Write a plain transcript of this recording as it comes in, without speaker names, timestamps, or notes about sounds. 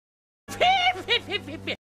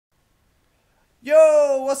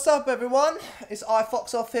Yo, what's up everyone? It's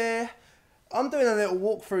iFoxoff here. I'm doing a little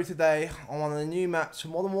walkthrough today on one of the new maps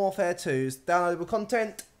from Modern Warfare 2's downloadable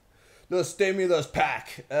content, the Stimulus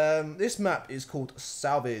Pack. This map is called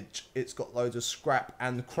Salvage. It's got loads of scrap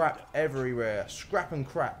and crap everywhere. Scrap and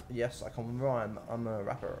crap. Yes, I can rhyme. I'm a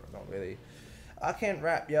rapper. Not really. I can't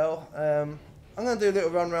rap, yo. I'm going to do a little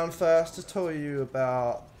run round first to tell you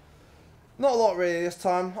about... Not a lot really this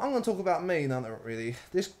time. I'm going to talk about me, not really.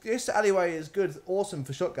 This alleyway is good, awesome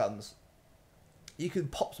for shotguns. You can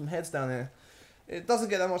pop some heads down here. It doesn't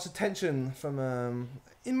get that much attention from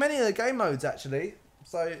in many of the game modes actually.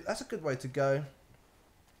 So that's a good way to go.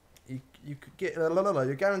 You could get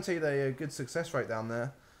you're guaranteed a good success rate down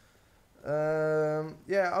there.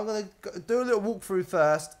 Yeah, I'm going to do a little walkthrough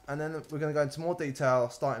first, and then we're going to go into more detail,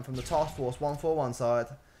 starting from the Task Force 141 side,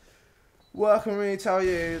 where I can really tell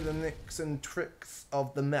you the nicks and tricks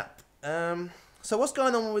of the map. So what's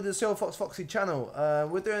going on with the Silver Fox Foxy channel?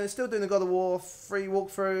 We're still doing the God of War 3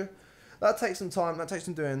 walkthrough. That takes some time. That takes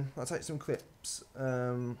some doing. That takes some clips.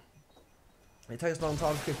 It takes a long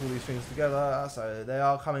time to clip all these things together, so they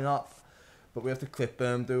are coming up. But we have to clip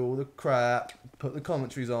them, do all the crap, put the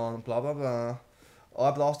commentaries on, blah blah blah.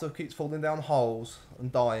 Our blaster keeps falling down holes and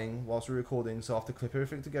dying whilst we're recording, so I have to clip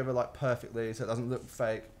everything together like perfectly so it doesn't look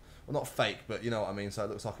fake. Well, not fake, but you know what I mean, so it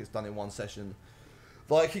looks like it's done in one session.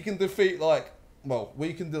 Like, you can defeat, like, well,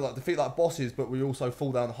 we can do, like, defeat, like, bosses, but we also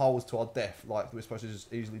fall down holes to our death, like, we're supposed to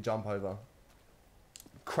just easily jump over.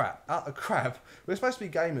 Crap. Crap. We're supposed to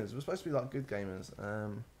be gamers. We're supposed to be, like, good gamers.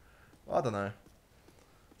 I don't know.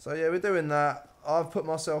 So, yeah, we're doing that. I've put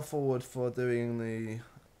myself forward for doing the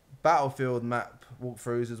Battlefield map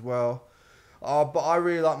walkthroughs as well. But I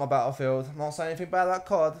really like my Battlefield. I'm not saying anything bad about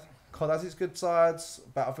COD. COD has its good sides,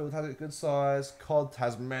 Battlefield has its good sides, COD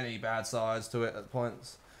has many bad sides to it at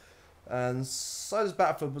points, and so does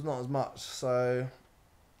Battlefield, but not as much. So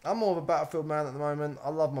I'm more of a Battlefield man at the moment. I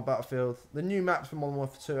love my Battlefield. The new maps for Modern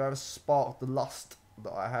Warfare 2 have sparked the lust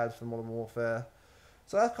that I had for Modern Warfare,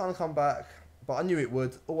 so that's kind of come back. But I knew it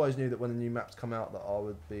would. Always knew that when the new maps come out that I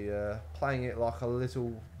would be playing it like a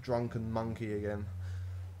little drunken monkey again.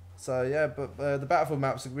 So yeah, but the Battlefield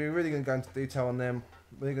maps, we're really going to go into detail on them.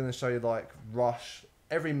 We're going to show you, like, rush,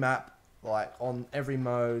 every map, like, on every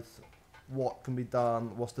mode, what can be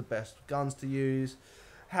done, what's the best guns to use,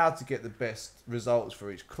 how to get the best results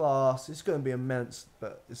for each class. It's going to be immense,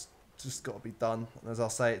 but it's just got to be done. And as I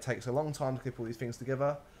say, it takes a long time to clip all these things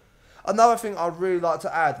together. Another thing I'd really like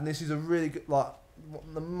to add, and this is a really good, like,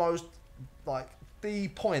 the most, like, the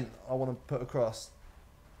point I want to put across.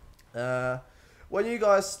 When you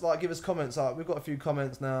guys, like, give us comments, like, we've got a few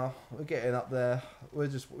comments now, we're getting up there, we're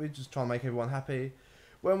just trying to make everyone happy.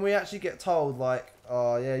 When we actually get told, like,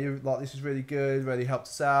 oh yeah, this is really good, really helped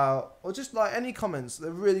us out, or just, like, any comments,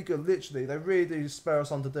 they're really good, literally, they really do spur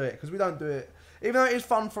us on to do it, because we don't do it, even though it is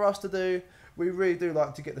fun for us to do, we really do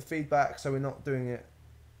like to get the feedback, so we're not doing it,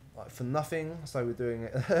 like, for nothing, so we're doing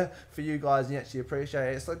it for you guys, and you actually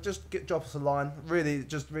appreciate it. So just drop us a line, really, it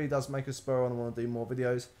just really does make us spur on and want to do more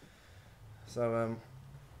videos. So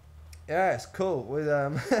yeah, it's cool.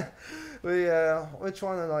 We're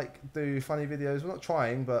trying to, like, do funny videos. We're not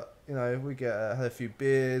trying, but you know, we had a few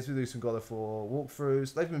beers. We do some God of War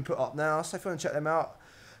walkthroughs. They've been put up now, so if you want to check them out,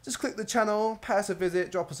 just click the channel, pay us a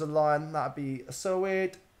visit, drop us a line. That'd be so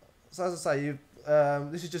weird. So as I say,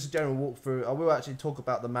 this is just a general walkthrough. I will actually talk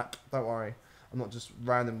about the map. Don't worry. I'm not just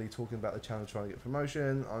randomly talking about the channel trying to get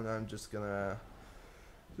promotion. I'm just gonna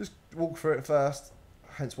walk through it first.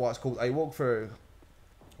 Hence why it's called a walkthrough.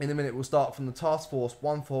 In a minute we'll start from the Task Force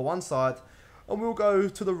 141 side, and we'll go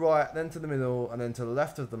to the right, then to the middle, and then to the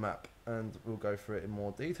left of the map, and we'll go through it in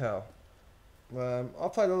more detail.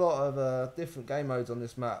 I've played a lot of different game modes on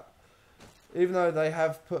this map, even though they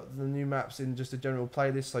have put the new maps in just a general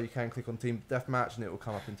playlist, so you can click on Team Deathmatch and it will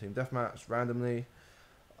come up in Team Deathmatch randomly.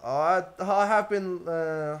 I have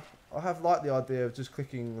liked the idea of just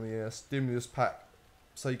clicking the Stimulus Pack,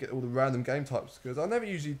 so you get all the random game types, because I never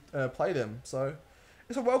usually play them, so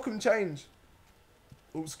it's a welcome change.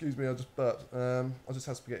 Oh, excuse me, I just burped. I just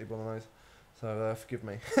had spaghetti bolognese, so forgive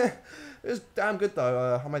me. It was damn good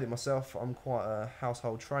though. I made it myself. I'm quite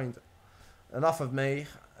household trained. Enough of me.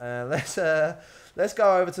 Let's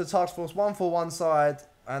go over to the Task Force 141 side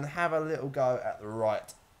and have a little go at the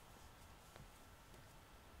right.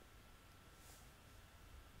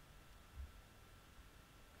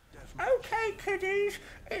 Okay, kiddies,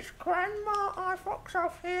 it's Grandma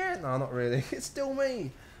iFoxoff here. No, not really. It's still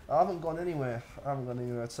me. I haven't gone anywhere. I haven't gone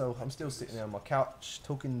anywhere at all. I'm still sitting there on my couch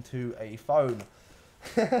talking to a phone.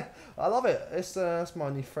 I love it. It's my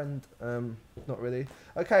only friend. Not really.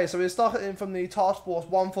 Okay, so we're starting from the Task Force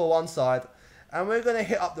 141 side, and we're going to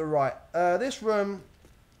hit up the right. This room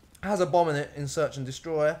has a bomb in it in Search and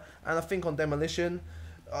Destroy, and I think on Demolition,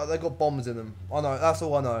 they got bombs in them. I know, that's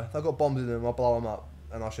all I know. They've got bombs in them, I'll blow them up,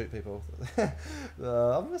 and I'll shoot people.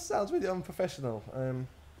 This sounds really unprofessional.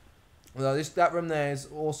 That room there is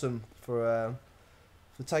awesome for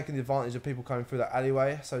taking advantage of people coming through that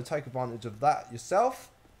alleyway, so take advantage of that yourself.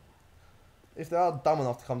 If they are dumb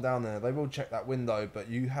enough to come down there, they will check that window, but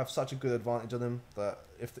you have such a good advantage on them that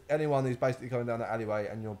if anyone is basically coming down that alleyway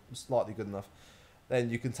and you're slightly good enough, then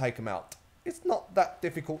you can take them out. It's not that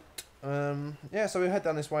difficult. Yeah, so we'll head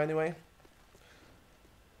down this way anyway.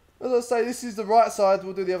 As I say, this is the right side.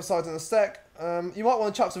 We'll do the other side in a sec. You might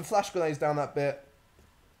want to chuck some flash grenades down that bit,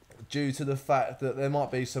 due to the fact that there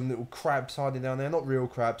might be some little crabs hiding down there. Not real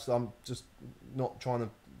crabs. I'm just not trying to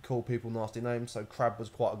call people nasty names. So crab was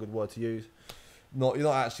quite a good word to use. You're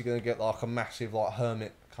not actually going to get like a massive like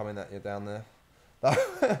hermit coming at you down there.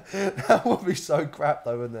 That would be so crap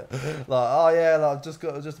though, wouldn't it? Like, oh yeah, like just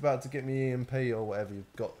about to get me EMP or whatever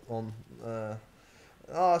you've got on.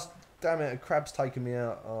 Oh damn it, a crab's taking me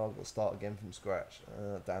out. Oh, I've got to start again from scratch.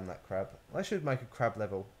 Damn that crab. I should make a crab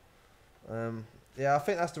level. Yeah, I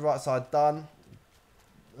think that's the right side done.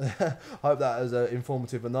 I hope that is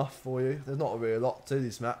informative enough for you. There's not really a lot to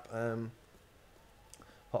this map.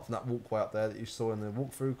 Apart from that walkway up there that you saw in the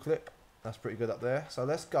walkthrough clip. That's pretty good up there. So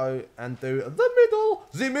let's go and do the middle.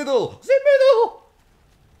 The middle. The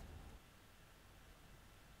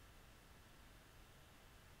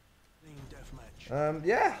middle.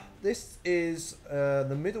 Yeah, this is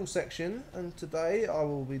the middle section, and today I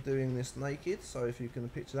will be doing this naked. So if you can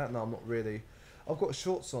picture that, no, I'm not really. I've got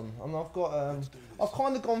shorts on, and I've got I've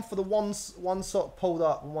kind of gone for the one sock pulled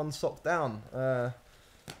up and one sock down, and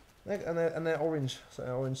they're orange, so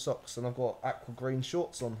they're orange socks, and I've got aqua green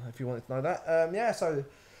shorts on. If you wanted to know that, yeah. So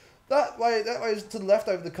that way is to the left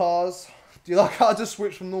over the cars. Do you like how I just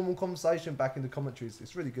switched from normal conversation back into commentaries?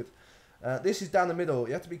 It's really good. This is down the middle.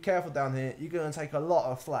 You have to be careful down here. You're going to take a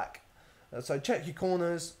lot of flak. So check your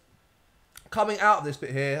corners. Coming out of this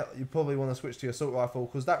bit here, you probably want to switch to your assault rifle,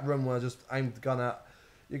 because that room where I just aimed the gun at,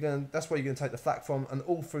 that's where you're going to take the flak from, and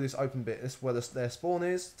all through this open bit. This is where their spawn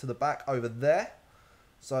is, to the back over there.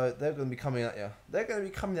 So they're going to be coming at you. They're going to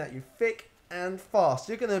be coming at you thick and fast.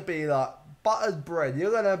 You're going to be like buttered bread.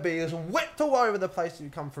 You're going to be just whipped all over the place if you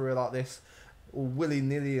come through like this, all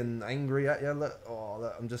willy-nilly and angry at you. Look, oh,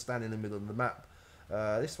 look, I'm just standing in the middle of the map.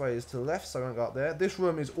 This way is to the left, so I won't go up there. This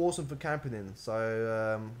room is awesome for camping in,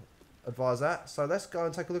 so advise that. So let's go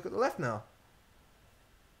and take a look at the left now.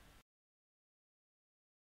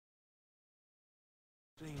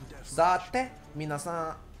 Sate,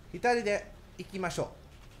 minasan, hitari de ikimashou.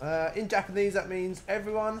 In Japanese that means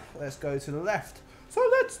everyone, let's go to the left. So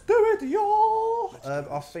let's do it, y'all!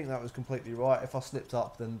 I think that was completely right. If I slipped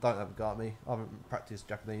up, then don't have a go at me. I haven't practiced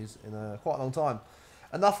Japanese in quite a long time.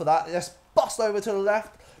 Enough of that. Let's bust over to the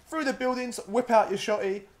left, through the buildings, whip out your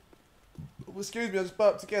shotty. Excuse me, I just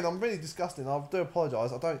burped again. I'm really disgusting. I do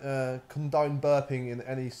apologise. I don't condone burping in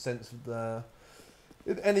any sense of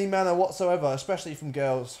in any manner whatsoever, especially from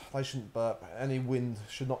girls. They shouldn't burp. Any wind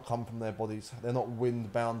should not come from their bodies. They're not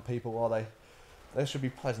wind-bound people, are they? They should be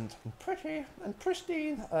pleasant and pretty and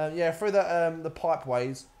pristine. Yeah, through the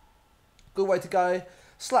pipeways. Good way to go.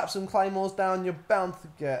 Slap some claymores down. You're bound to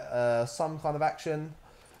get some kind of action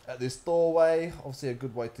at this doorway. Obviously a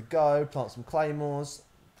good way to go. Plant some claymores.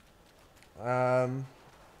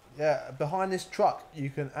 Yeah, behind this truck you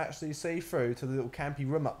can actually see through to the little campy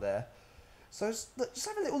room up there. So just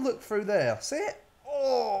have a little look through there. See it?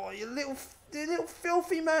 Oh, you little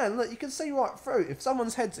filthy man. Look, you can see right through. If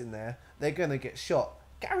someone's head's in there, they're going to get shot.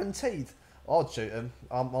 Guaranteed. I'd shoot them.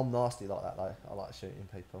 I'm nasty like that though. I like shooting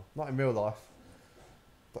people. Not in real life.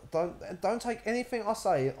 But don't take anything I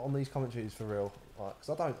say on these commentaries for real. Because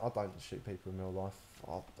I don't shoot people in real life.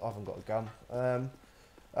 I haven't got a gun.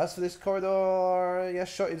 As for this corridor, yeah,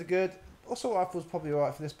 shotties are good. Assault rifle's probably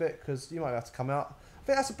alright for this bit, because you might have to come out. I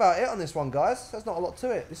think that's about it on this one, guys. There's not a lot to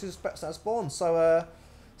it. This is Specs That Spawn. So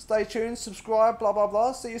stay tuned, subscribe, blah blah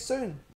blah. See you soon.